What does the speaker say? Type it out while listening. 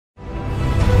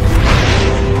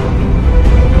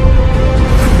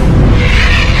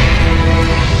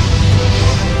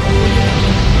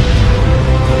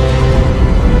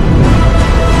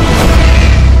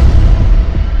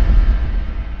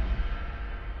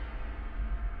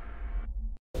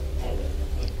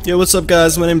Yo, what's up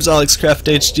guys? My name is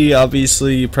AleksCraftHd.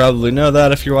 Obviously you probably know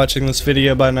that if you're watching this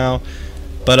video by now.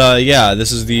 But yeah,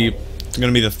 this is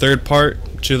gonna be the third part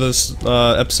to this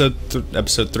episode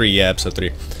 3. Yeah, episode 3.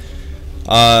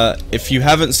 If you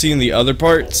haven't seen the other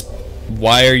parts,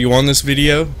 why are you on this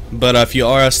video? But if you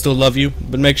are, I still love you.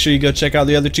 But make sure you go check out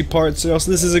the other 2 parts, or else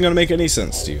this isn't gonna make any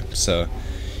sense to you. So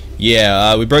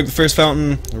yeah, we broke the first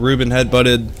fountain. Ruben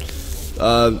headbutted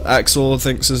Axel, I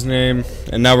think's his name,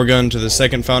 and now we're going to the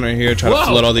second fountain here, trying to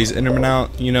flood all these Endermen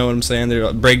out. You know what I'm saying?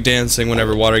 They're break dancing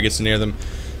whenever water gets near them.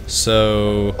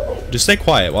 So just stay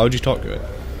quiet. Why would you talk to it?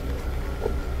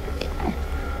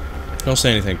 Don't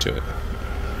say anything to it.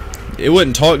 It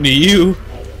wouldn't talk to you.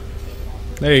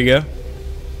 There you go.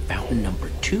 Fountain number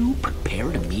 2.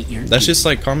 Prepare to meet your. That's just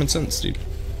like common sense, dude.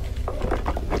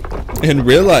 In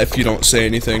real life, you don't say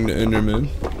anything to Endermen.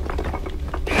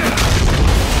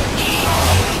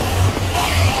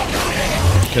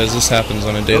 Because this happens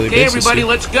on a daily basis. Okay, everybody,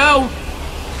 let's go.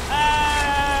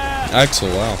 Axel,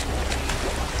 wow.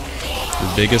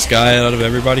 The biggest guy out of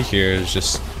everybody here is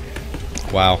just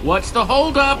wow. What's the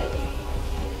holdup?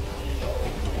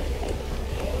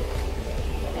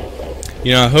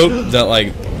 You know, I hope that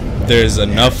like there's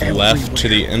enough left to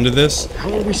the end of this,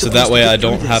 so that way I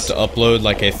don't have to upload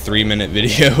like a 3-minute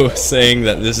video saying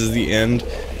that this is the end.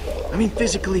 I mean,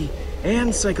 physically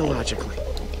and psychologically.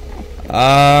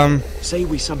 Say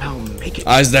we somehow make it.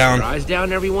 Eyes down. Eyes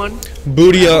down, everyone.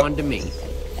 Booty up. On to me.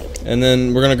 And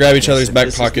then we're gonna grab each other's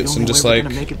back pockets and just like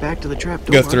make it back to the trap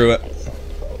door. go through it.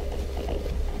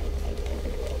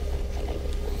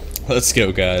 Let's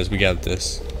go, guys. We got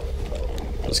this.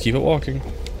 Let's keep it walking.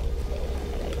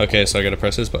 Okay, so I gotta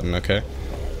press this button. Okay.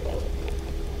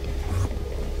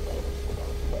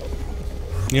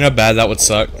 You know how bad that would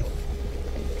suck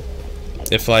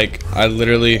if like I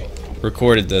literally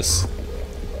recorded this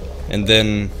and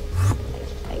then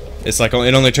it's like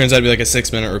it only turns out to be like a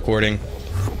 6-minute recording.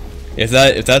 If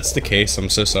that's the case, I'm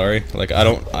so sorry. Like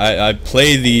I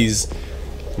play these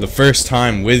the first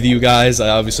time with you guys. I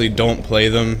obviously don't play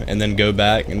them and then go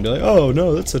back and be like, oh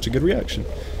no, that's such a good reaction.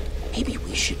 Maybe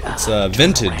we should it's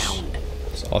vintage.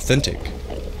 It's authentic.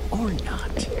 Or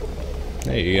not.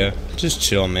 There you go. Just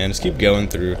chill, man. Just keep going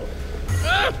through.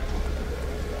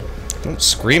 Don't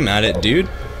scream at it, dude.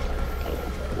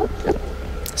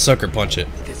 Sucker punch it.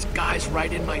 This guy's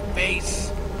right in my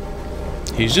face.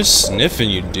 He's just sniffing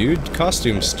you, dude.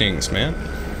 Costume stinks, man.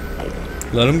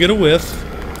 Let him get a whiff.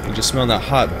 You just smell that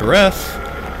hot breath.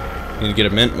 You need to get a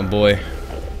mint, my boy.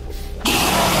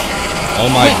 Oh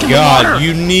my god,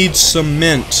 you need some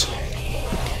mint.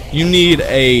 You need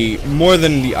more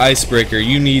than the icebreaker,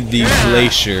 you need the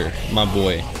glacier, my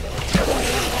boy.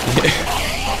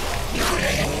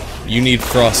 You need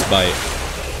frostbite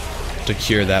to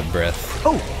cure that breath.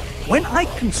 Oh, when I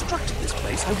constructed this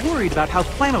place, I worried about how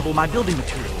flammable my building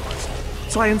material was.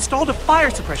 So I installed a fire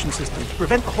suppression system to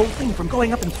prevent the whole thing from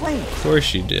going up in flames. Of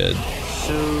course you did.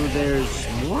 So there's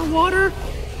more water?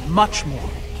 Much more.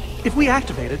 If we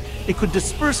activate it, it could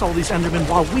disperse all these Endermen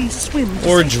while we swim.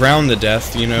 Or drown to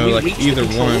death, you know, like either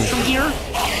one. From here?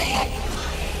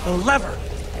 The lever.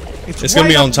 It's gonna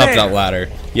be on top of that ladder.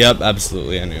 Yep,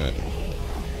 absolutely, I knew it.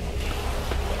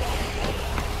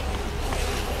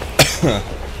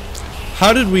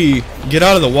 How did we get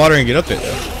out of the water and get up there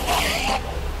though?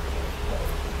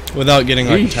 Without getting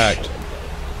like attacked.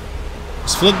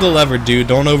 Just flip the lever, dude.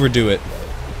 Don't overdo it.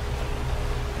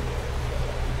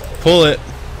 Pull it.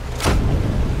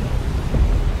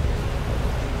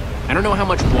 I don't know how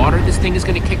much water this thing is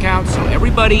going to kick out, so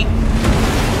everybody...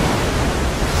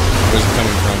 Where's it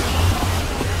coming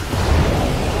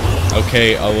from?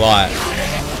 Okay, a lot.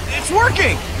 It's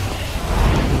working!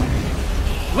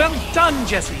 Well done,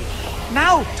 Jesse.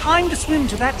 Now, time to swim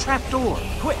to that trap door.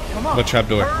 Quick, come on. What trap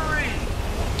door? Hurry!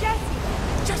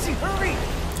 Jesse, hurry!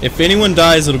 If anyone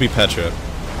dies, it'll be Petra.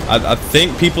 I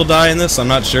think people die in this. I'm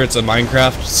not sure. It's a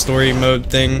Minecraft story mode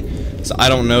thing, so I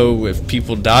don't know if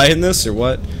people die in this or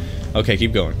what. Okay,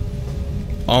 keep going.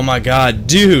 Oh my god,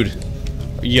 dude!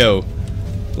 Yo.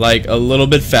 Like, a little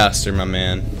bit faster, my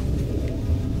man.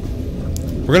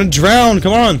 We're gonna drown,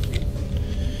 come on!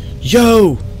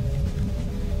 Yo!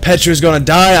 Petra's gonna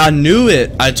die, I knew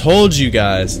it! I told you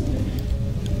guys.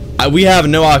 We have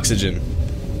no oxygen.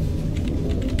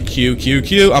 Q, Q,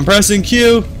 Q. I'm pressing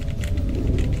Q!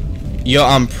 Yo,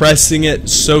 I'm pressing it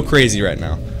so crazy right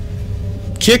now.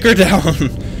 Kick her down!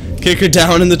 Kick her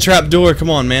down in the trap door.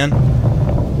 Come on, man.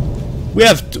 We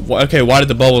have... okay, why did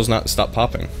the bubbles not stop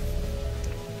popping?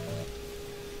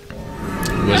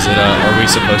 Was it, are we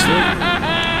supposed to?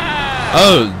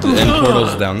 Oh, the end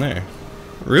portal's down there.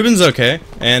 Ruben's okay.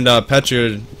 And,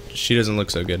 Petra, she doesn't look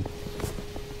so good.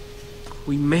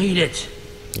 We made it.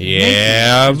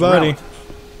 Yeah, buddy.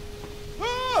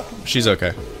 She's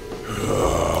okay.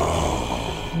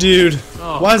 Dude,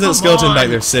 why is that skeleton back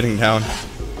there sitting down?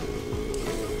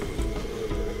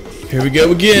 Here we go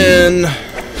again.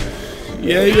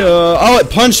 Yeah, yeah. Oh, it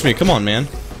punched me. Come on, man.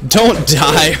 Don't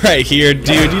die right here,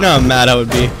 dude. You know how mad I would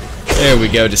be. There we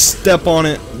go. Just step on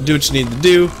it. Do what you need to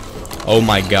do. Oh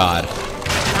my god.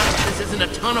 This isn't a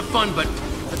ton of fun, but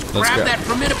let's grab that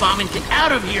permitta bomb and get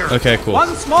out of here. Okay, cool.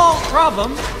 One small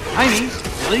problem. Tiny,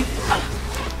 really.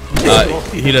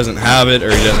 He doesn't have it,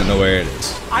 or he doesn't know where it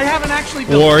is. I haven't actually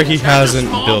built Or it. he hasn't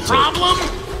built problem?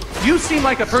 it. You seem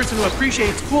like a person who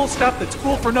appreciates cool stuff that's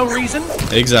cool for no reason.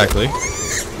 Exactly.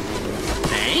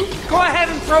 Hank? Go ahead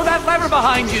and throw that lever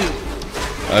behind you.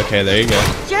 Okay, there you go.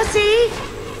 Jesse!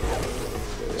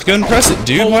 Let's go and press it,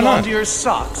 dude. Hold Why on not? to your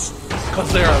socks,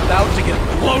 because they're about to get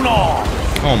blown off.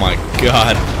 Oh my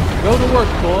god. Go to work,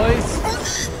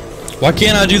 boys. Why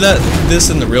can't I do this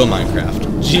in the real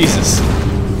Minecraft? Jesus.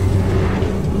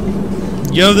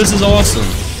 Yo, this is awesome.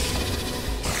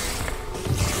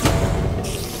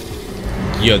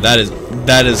 Yo, that is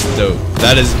dope.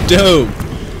 That is dope.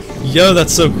 Yo,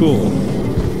 that's so cool.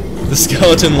 The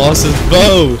skeleton lost his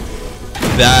bow.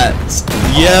 Yeah,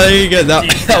 there you go.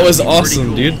 That was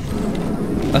awesome, dude.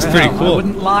 That's pretty I cool.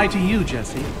 wouldn't lie to you,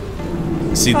 Jesse.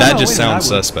 See, Oh, that no, just wait a minute,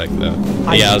 sounds I would. suspect,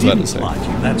 though. Yeah, I was about to say. Lie to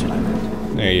you. That's what I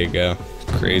meant. There you go.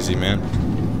 Crazy, man.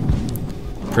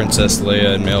 Princess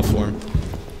Leia in male form.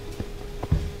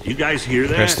 You guys hear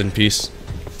that? Rest in peace.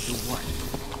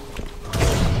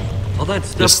 All that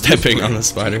stuff. Just stepping on the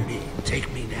spider.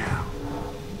 Take me now.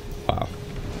 Wow.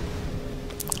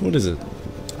 What is it?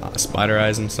 Spider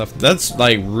eyes and stuff. That's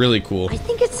like really cool. I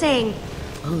think it's saying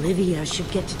Olivia should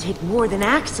get to take more than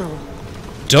Axel.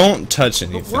 Don't touch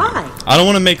anything. Why? I don't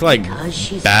want to make like Because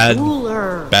she's bad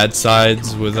cooler.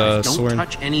 sides with Guys, don't Soren.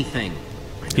 touch anything.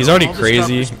 He's already All this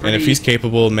crazy, stuff is and if he's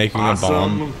capable of making a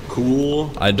bomb, Awesome,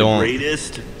 cool. I don't- The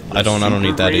greatest, I don't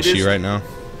need that issue greatest. right now.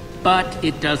 But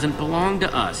it doesn't belong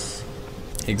to us.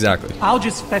 Exactly. I'll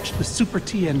just fetch the super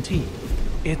TNT.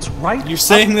 It's right. You're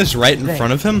saying up this right in there.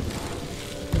 front of him?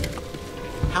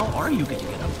 How are you going to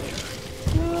get up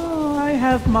there? Oh, I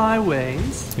have my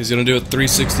ways. He's gonna do a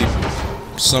 360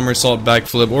 somersault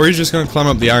backflip, or he's just gonna climb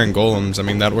up the iron golems. I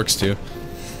mean, that works too.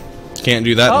 You can't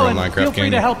do that Oh, in and real feel Minecraft, free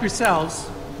can to you? help yourselves.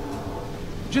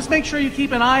 Just make sure you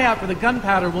keep an eye out for the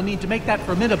gunpowder we'll need to make that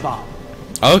permitta bomb.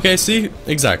 Okay, see?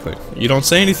 Exactly. You don't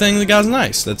say anything, the guy's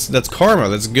nice. That's karma.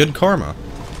 That's good karma.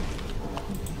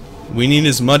 We need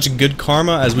as much good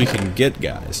karma as we can get,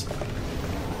 guys.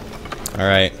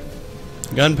 Alright.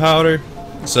 Gunpowder.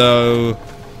 So...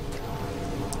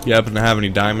 you happen to have any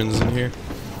diamonds in here?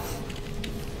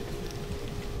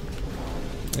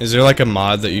 Is there like a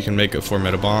mod that you can make a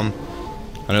Formita bomb?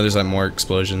 I know there's like more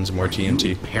explosions, more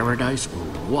TNT. Paradise or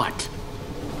what?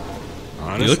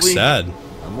 Honestly, You look sad.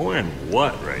 I'm wearing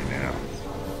what right now?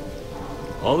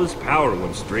 All this power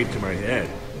went straight to my head,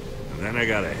 and then I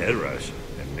got a head rush,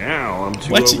 and now I'm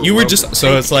too. What? You were overwhelmed just to so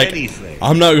take it's like anything.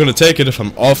 I'm not gonna take it if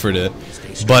I'm offered it,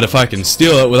 but if I can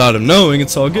steal it without him knowing,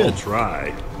 it's all I'll good.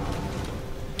 try.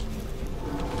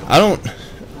 I don't.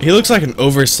 He looks like an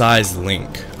oversized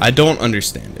Link. I don't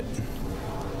understand it.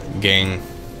 Gang.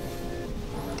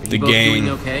 Are The you both gang. doing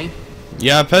okay?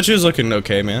 Yeah, Petra's looking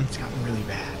okay, man. It's gotten really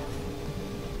bad.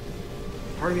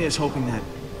 Part of me is hoping that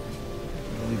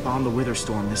when we bomb the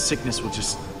witherstorm, this sickness will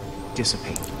just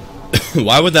dissipate.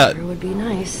 Why would that? It would be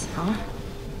nice, huh?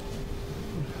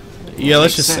 Yeah,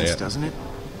 let's Makes just say sense, it. doesn't it?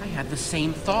 I had the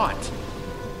same thought.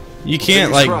 You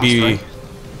can't Fingers like crossed, be right?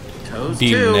 Toes be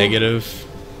too. negative,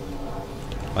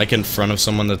 like in front of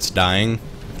someone that's dying.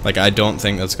 Like I don't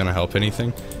think that's gonna help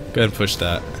anything. Go ahead and push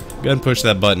that. Go ahead and push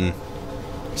that button.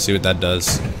 See what that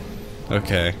does.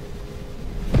 Okay.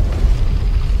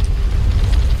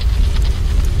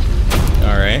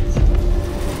 Alright.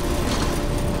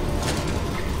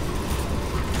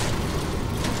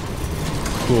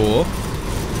 Cool.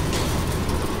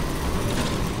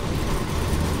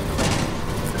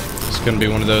 It's gonna be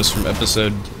one of those from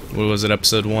episode, what was it,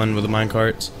 episode 1 with the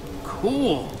minecarts?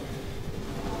 Cool.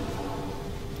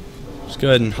 Let's go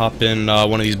ahead and hop in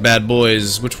one of these bad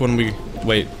boys. Which one we...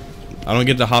 wait. I don't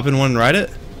get to hop in one and ride it?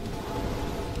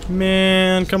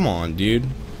 Man, come on, dude.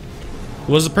 What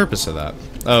was the purpose of that?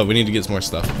 Oh, we need to get some more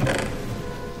stuff.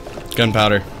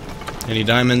 Gunpowder. Any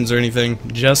diamonds or anything?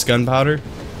 Just gunpowder?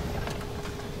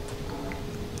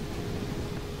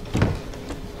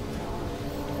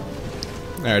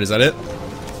 Alright, is that it?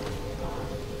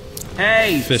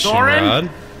 Hey, Fishing Soren. rod.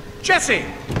 Jesse, I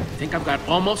think I've got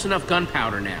almost enough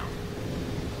gunpowder now.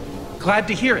 glad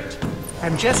to hear it.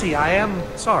 And Jesse, I am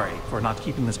sorry for not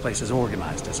keeping this place as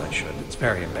organized as I should. It's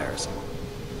very embarrassing.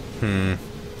 Yeah,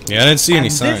 I didn't see any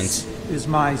And signs. This is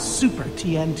my Super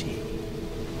TNT.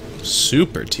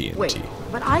 Super TNT. Wait,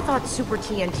 but I thought Super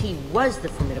TNT was the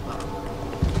formidable.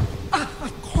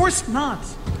 Of course not.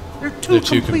 They're two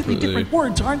completely different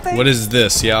words, aren't they? What is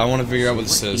this? Yeah, I want to figure out what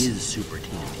this What is. is Super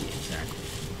TNT exactly?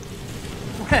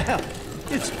 Well,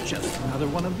 it's just another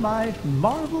one of my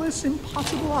marvelous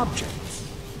impossible objects.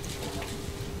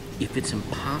 If it's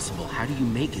impossible, how do you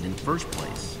make it in the first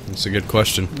place? That's a good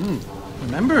question.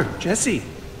 Remember, Jesse,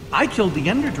 I killed the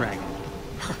Ender Dragon.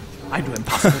 I do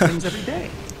impossible things every day.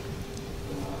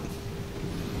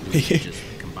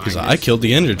 Because I killed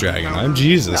the Ender Dragon. I'm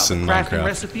Jesus Well, in the crafting Minecraft.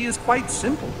 recipe is quite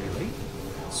simple, really.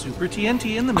 Super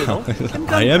TNT in the middle. and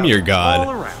I am your gunpowder god.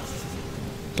 all around.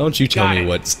 Don't you tell Got me it.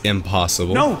 what's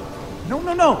impossible. No.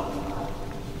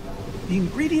 The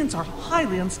ingredients are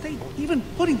highly unstable. Even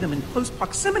putting them in close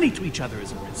proximity to each other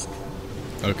is a risk.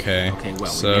 Okay. Okay, well,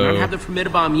 so we may not have the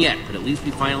formidabomb yet, but at least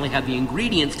we finally have the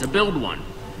ingredients to build one.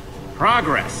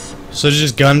 Progress. so it's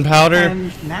just gunpowder.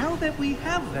 And now that we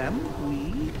have them,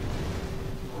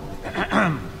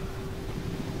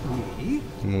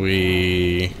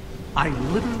 We I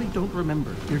literally don't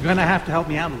remember. You're gonna have to help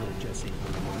me out a little, Jesse.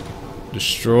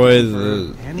 destroy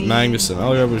the Any- Magnus and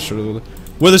oh yeah, we destroy the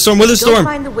Witherstorm. Go Witherstorm.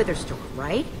 find the witherstorm,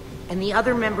 right? And the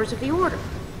other members of the Order.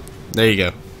 There you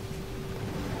go.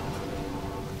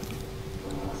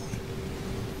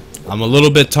 I'm a little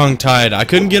bit tongue-tied. I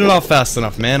couldn't get it off fast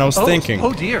enough, man. I was thinking.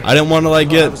 Oh dear. I didn't want to like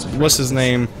I get was afraid. what's his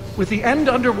name. With the end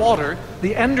underwater,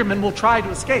 the Enderman will try to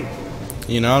escape.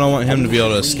 You know, I don't want him to be able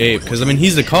to escape because I mean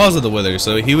he's the cause of the wither,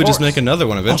 so he would just course. make another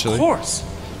one eventually. Of course.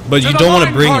 But To you the don't want to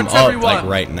mine bring him carts, up everyone! like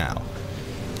right now.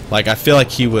 Like I feel like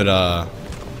he would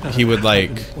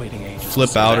like Waiting ages flip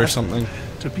for out or that. something.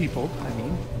 To people, I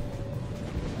mean.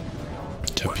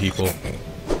 To people.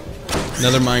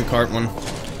 Another minecart one.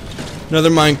 Another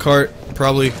minecart,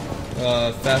 probably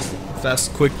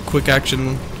fast, quick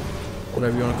action,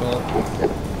 whatever you want to call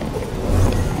it.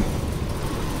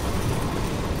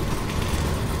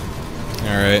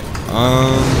 All right.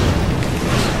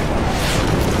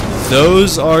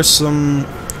 Those are some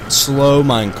slow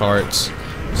minecarts.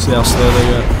 See how slow they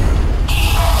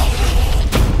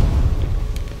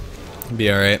go?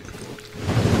 Be all right.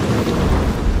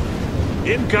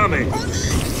 Incoming!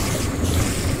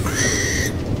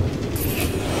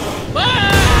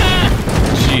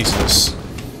 Jesus.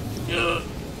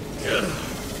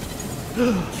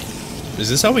 Is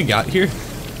this how we got here?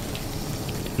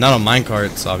 Not on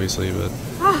minecarts, obviously, but.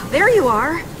 Oh, there you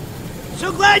are.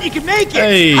 So glad you could make it.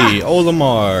 Hey,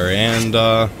 Olimar, and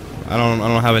I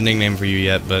don't have a nickname for you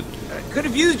yet, but Could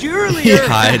have used you he earlier.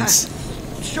 hides.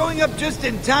 Showing up just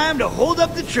in time to hold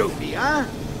up the trophy, huh?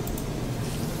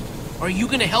 Are you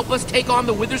gonna help us take on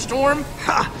the Witherstorm?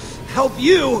 Ha! Help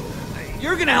you?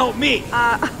 You're gonna help me.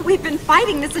 We've been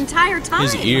fighting this entire time.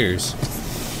 His ears.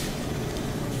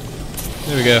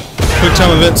 There we go. Quick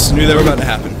time events. Knew they were about to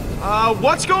happen.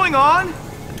 What's going on?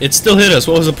 It still hit us.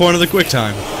 What was the point of the quick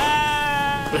time?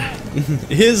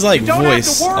 His like don't have to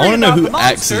voice. worry I want to know about who the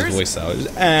acts his monsters. voice out.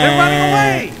 They're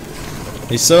running away.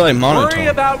 He's so like Worry monotone.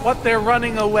 about what they're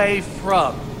running away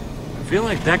from. I feel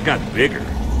like that got bigger.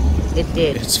 It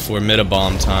did. It's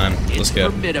formidabomb time. Let's It's go.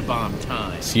 formidabomb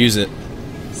time. Let's use it.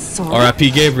 Sorry.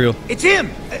 R.I.P. Gabriel. It's him.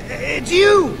 It's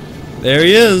you. There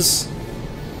he is.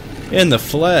 In the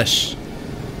flesh.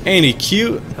 Ain't he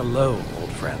cute? Hello, old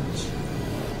friends.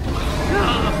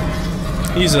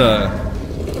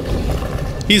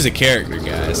 He's a character,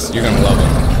 guys. You're gonna love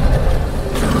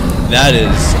him. That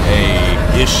is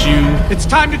a issue. It's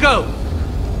time to go.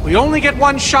 We only get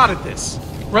one shot at this.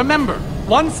 Remember,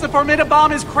 once the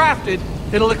formidabomb is crafted,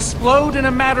 it'll explode in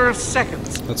a matter of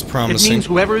seconds. That's It promising. means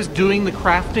whoever is doing the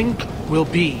crafting will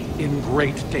be in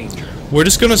great danger. We're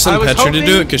just gonna I send was Petra to do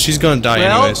hoping- it because she's gonna die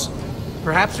Well, anyways.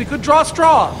 perhaps we could draw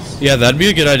straws. Yeah, that'd be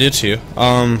a good idea too.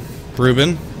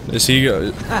 Ruben, is he?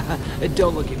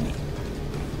 Don't look at me.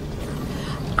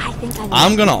 I think I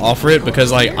I'm gonna offer it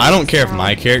because like I don't care if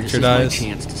my This character is my dies.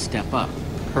 chance to step up.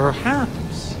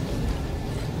 Perhaps.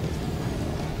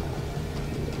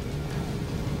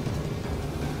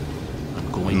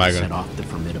 I'm going Am I to gonna- set off the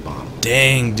formidabomb.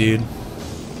 Dang, dude,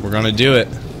 we're gonna do it.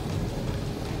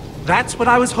 That's what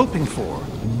I was hoping for.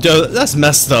 Dude, that's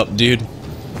messed up, dude.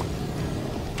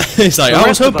 He's like, The I was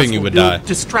rest of us hoping you will would build die.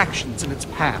 Distractions in its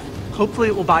path. Hopefully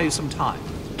it will buy you some time.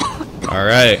 All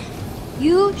right,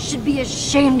 You should be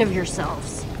ashamed of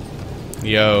yourselves.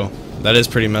 yo, that is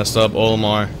pretty messed up,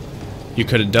 Olimar. You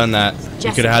could have done that. You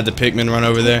Jesse, could have had the Pikmin run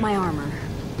over Take there. my armor.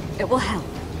 It will help.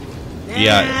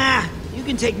 Yeah. Nah, you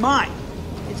can take mine.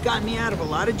 It's It's gotten me out of a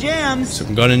lot of jams. So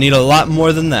I'm gonna need a lot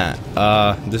more than that.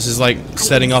 This is like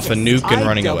setting off a nuke and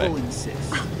running I double away. insist.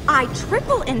 I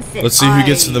triple insist. Let's see who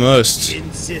gets to the most.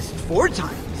 Insist 4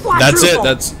 times. That's it.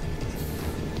 That's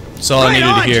all I needed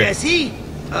to hear. Jesse.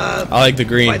 I like the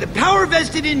green. By the power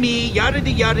vested in me, yada da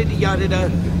yada da yada da.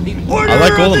 The order I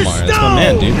like of the Olimar. That's my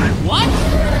man, dude. What?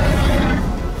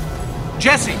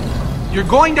 Jesse, you're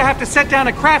going to have to set down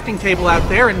a crafting table out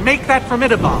there and make that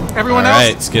formidable bomb. Everyone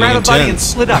Alright, else, it's getting grab a buddy and intense.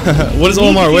 split up. What is We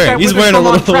need to Olimar keep wearing? that He's wearing a witherstorm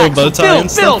on little track, bow tie and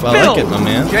so stuff. build, I like it, my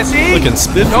man. Jesse, Looking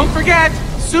spiffy. don't forget,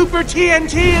 super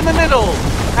TNT in the middle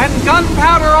and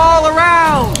gunpowder all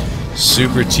around.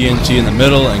 Super TNT in the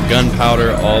middle and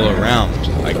gunpowder all around.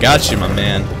 I got you, my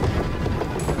man.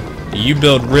 You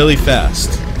build really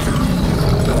fast.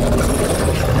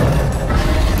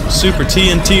 Super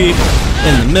TNT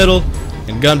in the middle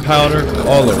and gunpowder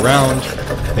all around.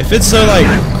 If it's so like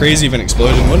crazy of an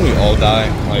explosion, wouldn't we all die?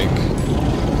 Like,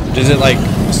 does it like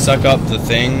suck up the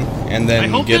thing and I then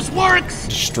hope get this works.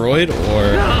 destroyed? Or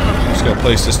I'm just gonna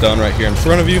place this down right here in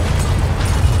front of you.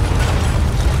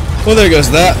 Well, there goes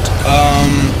that.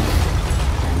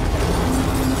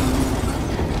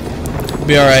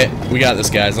 Be alright. We got this,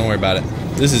 guys. Don't worry about it.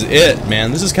 This is it, man.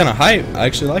 This is kind of hype. I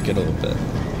actually like it a little bit.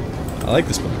 I like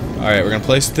this one. Alright, we're going to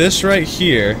place this right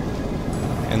here.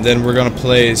 And then we're going to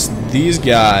place these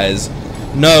guys.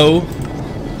 No.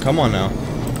 Come on now.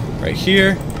 Right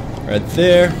here. Right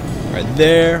there. Right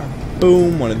there.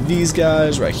 Boom. One of these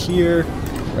guys. Right here.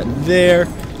 Right there.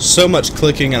 So much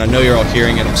clicking, and I know you're all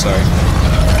hearing it. I'm sorry.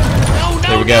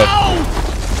 There we go.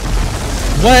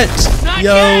 What? Not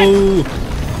Yo!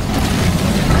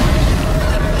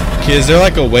 Okay, is there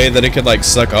like a way that it could like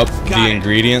suck up the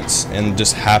ingredients and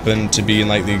just happen to be in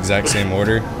like the exact same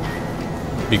order?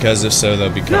 Because if so,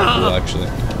 that'd be kind of cool, actually.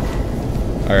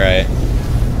 Alright.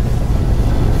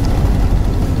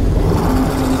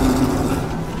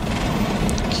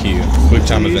 Q. Quick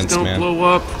time events, don't man. blow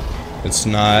up. It's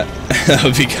not. That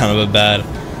would be kind of a bad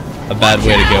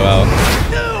way to go out.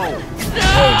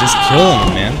 Oh, just kill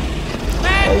him, man.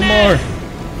 Olimar.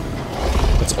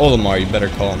 That's Olimar. You better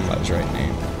call him by his right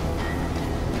name.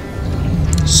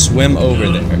 Swim over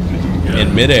there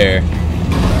in midair.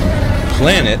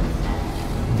 Planet.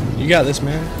 You got this,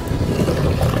 man.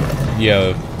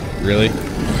 Yo, really?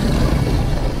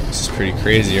 This is pretty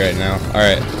crazy right now.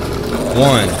 Alright.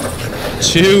 1,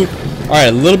 2. Alright,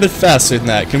 a little bit faster than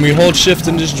that. Can we hold shift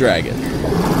and just drag it?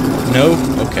 No?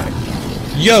 Okay.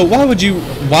 Yo, why would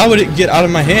it get out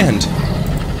of my hand?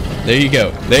 There you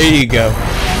go. There you go.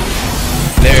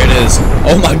 There it is.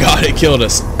 Oh my god, it killed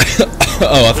us.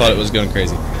 Oh, I thought it was going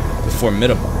crazy.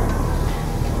 Formidable.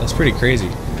 That's pretty crazy.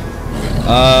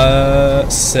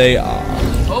 Say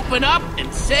ah. Open up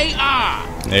and say ah.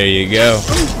 There you go.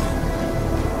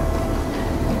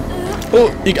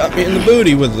 Oh, you got me in the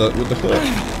booty with the hook.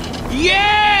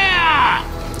 Yeah!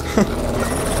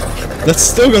 That's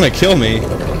still gonna kill me.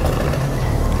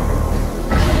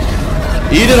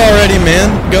 Eat it already,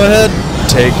 man. Go ahead.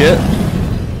 Take it.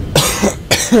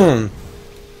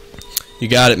 You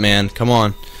got it, man. Come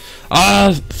on.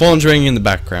 Ah, phone's ringing in the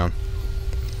background.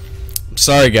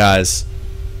 Sorry, guys.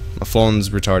 My phone's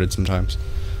retarded sometimes.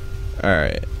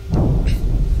 Alright.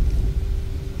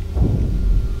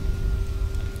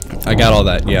 I got all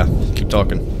that. Yeah. Keep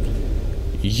talking.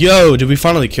 Yo, did we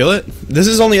finally kill it? This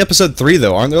is only episode 3,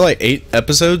 though. Aren't there like 8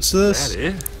 episodes to this? Is that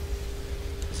it?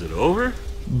 Is it over?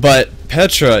 But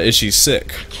Petra, is she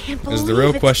sick? Can't Is the believe real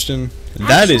it's question.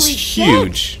 That is actually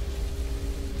huge.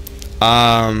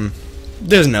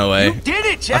 There's no way. You did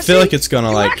it, Jesse. I feel like it's gonna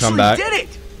You like come actually back. Did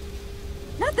it.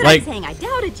 Not that Like- I'm saying I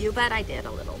doubted you, but I did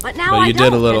a little. But now But I you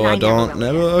don't. did a little. and I don't.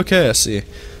 never Never. will. Okay, I see. I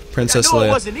Princess know it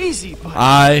Leia. wasn't easy, but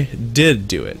I did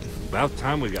do it. About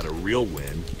time we got a real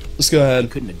win. Let's go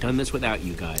ahead. Couldn't have done this without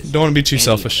you guys. Don't want to be too Any of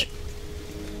selfish. it.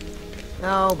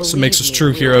 No, That's what makes us believe me, true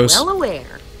we're heroes. Well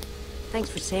aware. Thanks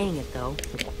for saying it, though.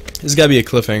 There's gotta be a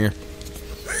cliffhanger.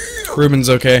 Ruben's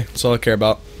okay. That's all I care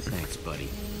about. Thanks, buddy.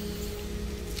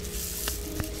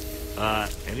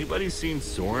 Anybody seen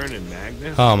Soren and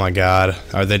Magnus? Oh my god.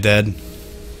 Are they dead?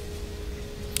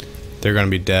 They're gonna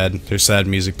be dead. There's sad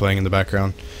music playing in the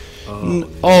background.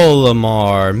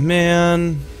 Olimar,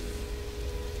 man.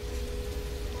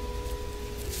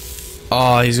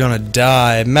 Oh, he's gonna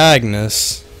die.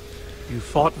 Magnus. You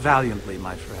fought valiantly,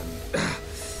 my friend.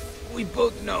 We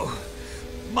both know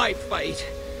my fight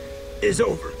is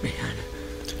over, man.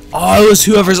 Oh, it was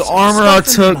whoever's armor I Stuff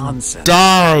and took nonsense.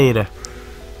 died.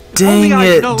 If only Dang I'd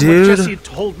it, known dude. What Jesse had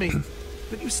told me,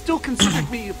 but you still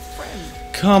considered me a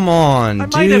friend. Come on, I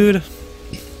might have- dude.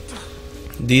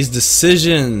 These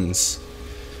decisions.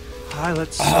 I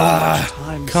let so much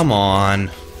time Come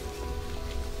on.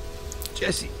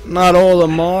 Jesse, Not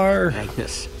Olimar.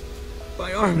 Magnus.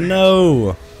 my armor.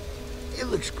 No. It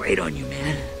looks great on you,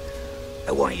 man.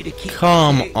 I want you to keep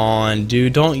Come it. on,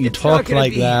 dude. Don't you It's not talk gonna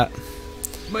like be that.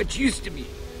 Much use to me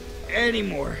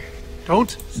anymore. Don't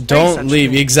say Don't such leave.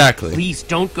 things. Exactly. Please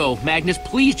don't go. Magnus,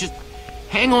 please just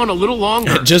hang on a little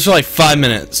longer. Just for like 5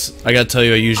 minutes. I gotta tell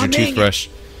you, I use your I'm hanging. toothbrush.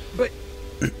 But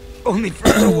only for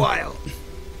a little while.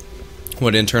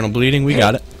 What, internal bleeding? We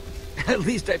got it. At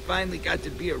least I finally got to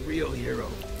be a real hero.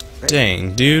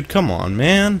 Dang, dude. Come on,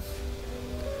 man.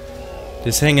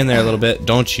 Just hang in there a little bit.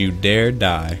 Don't you dare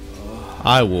die.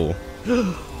 I will.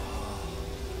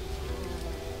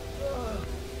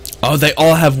 Oh, they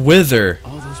all have wither.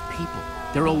 All those people,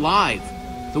 they're alive.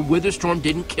 The witherstorm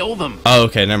didn't kill them. Oh,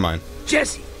 okay, never mind.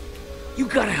 Jesse, you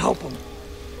gotta help them.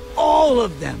 All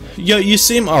of them. Yo, you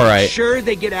seem alright. Sure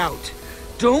they get out.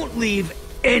 Don't leave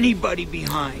anybody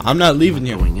behind. I'm not leaving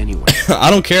you. Going anywhere. I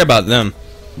don't care about them.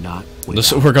 Not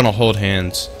Listen, we're gonna hold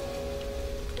hands.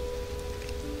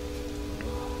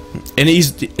 And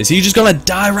is he just gonna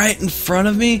die right in front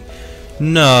of me?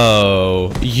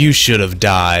 No, you should have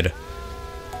died.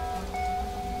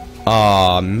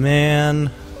 Aw,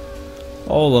 man.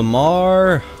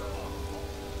 Olimar.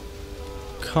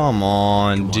 Come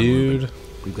on, dude.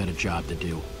 We've got a job to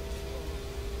do.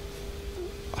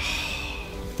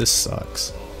 This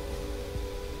sucks.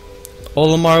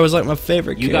 Olimar was like my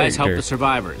favorite You character. guys help the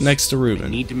survivors. Next to We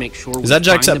Reuben. need to make sure Is that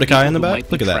find the Jacksepticeye people in the who back? might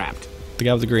be Look at that. trapped. The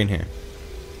guy with the green hair.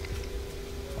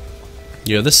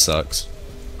 Yo, this sucks.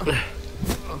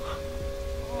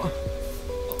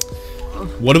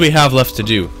 What do we have left to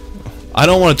do? I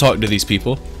don't want to talk to these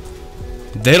people.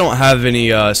 They don't have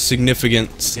any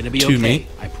significance It's gonna be to okay. me.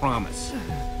 I promise.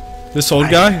 This old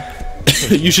guy?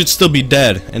 You should still be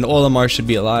dead, and Olimar should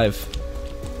be alive.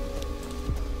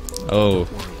 Oh.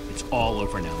 Don't worry, it's all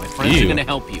over now. My friends Ew. are gonna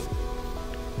help you.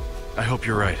 I hope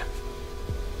you're right.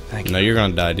 Thank you. No, you're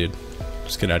gonna die, dude.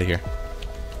 Just get out of here.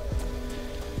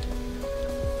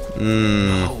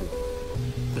 No.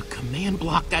 The command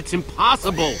block, that's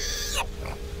impossible.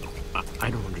 I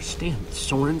don't understand.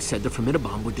 Soren said the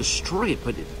Formidabomb would destroy it,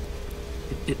 but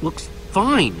it looks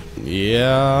fine.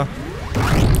 Yeah.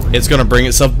 It's gonna bring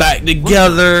itself back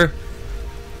together.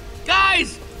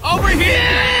 Guys, over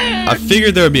here! I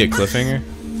figured there would be a cliffhanger.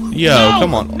 Yo, No!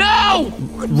 come on. No!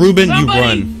 Ruben, you Somebody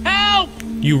run. help!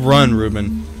 You run,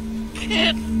 Ruben.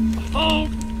 Can't hold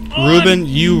on. Ruben,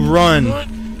 you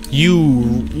run.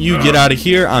 You get out of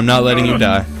here. I'm not letting you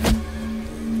die.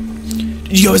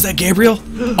 Yo, is that Gabriel?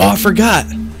 Oh, I forgot.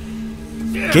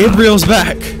 Gabriel's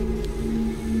back.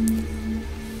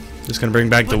 Just gonna bring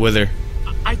back the wither.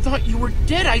 I thought you were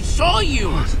dead. I saw you.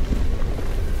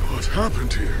 What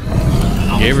happened here?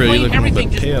 I'll Gabriel, you explain look a everything,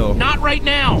 bit just pale. not right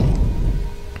now.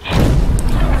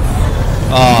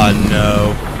 Oh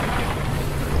no.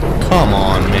 Come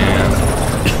on,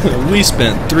 man. We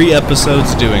spent 3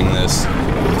 episodes doing this.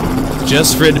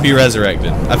 Just for it to be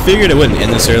resurrected. I figured it wouldn't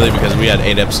end this early because we had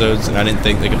 8 episodes and I didn't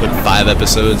think they could put 5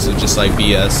 episodes of just like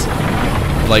BS.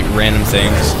 Like random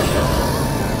things.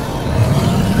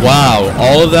 Wow,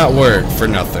 all of that work for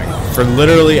nothing. For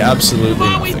literally absolutely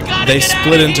Come on, we've nothing. gotta They get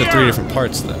split outta into here. 3 different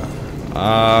parts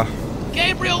though.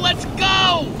 Gabriel, let's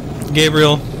go.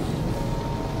 Gabriel.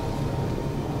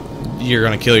 You're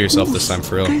gonna kill yourself this time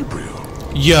for real. Gabriel.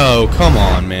 Yo, come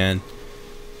on, man.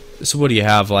 So what do you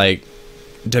have, like,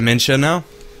 dementia now?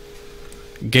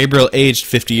 Gabriel aged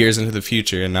 50 years into the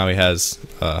future, and now he has,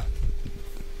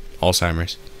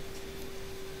 Alzheimer's.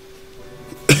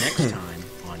 Next time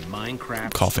on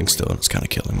Minecraft. Coughing still, and it's kind of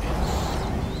killing me.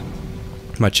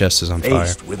 My chest is on fire.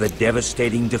 Faced with a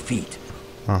devastating defeat,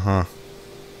 Uh-huh.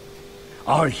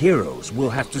 our heroes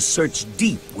will have to search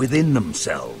deep within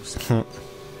themselves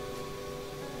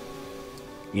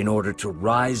in order to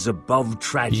rise above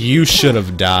tragedy. You should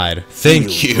have died.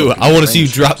 Thank you. I want to see you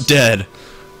drop dead.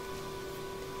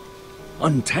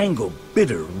 Untangle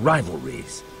bitter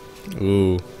rivalries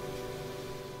Ooh.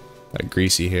 That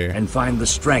greasy hair. and find the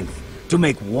strength to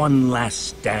make one last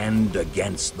stand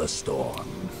against the storm.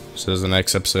 So is the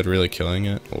next episode really killing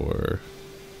it, or...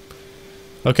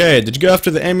 Okay, did you go after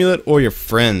the amulet or your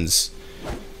friends?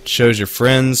 It shows your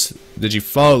friends. Did you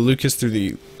follow Lucas through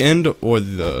the end or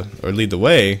lead the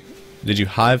way? Did you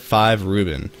high-five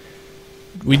Reuben?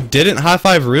 We didn't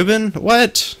high-five Reuben?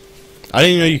 What? I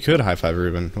didn't know you could high-five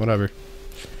Reuben. Whatever.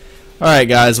 Alright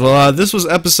guys, well this was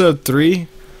episode 3.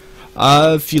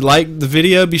 If you liked the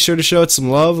video, be sure to show it some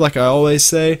love like I always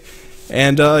say.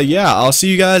 And yeah, I'll see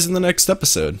you guys in the next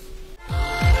episode.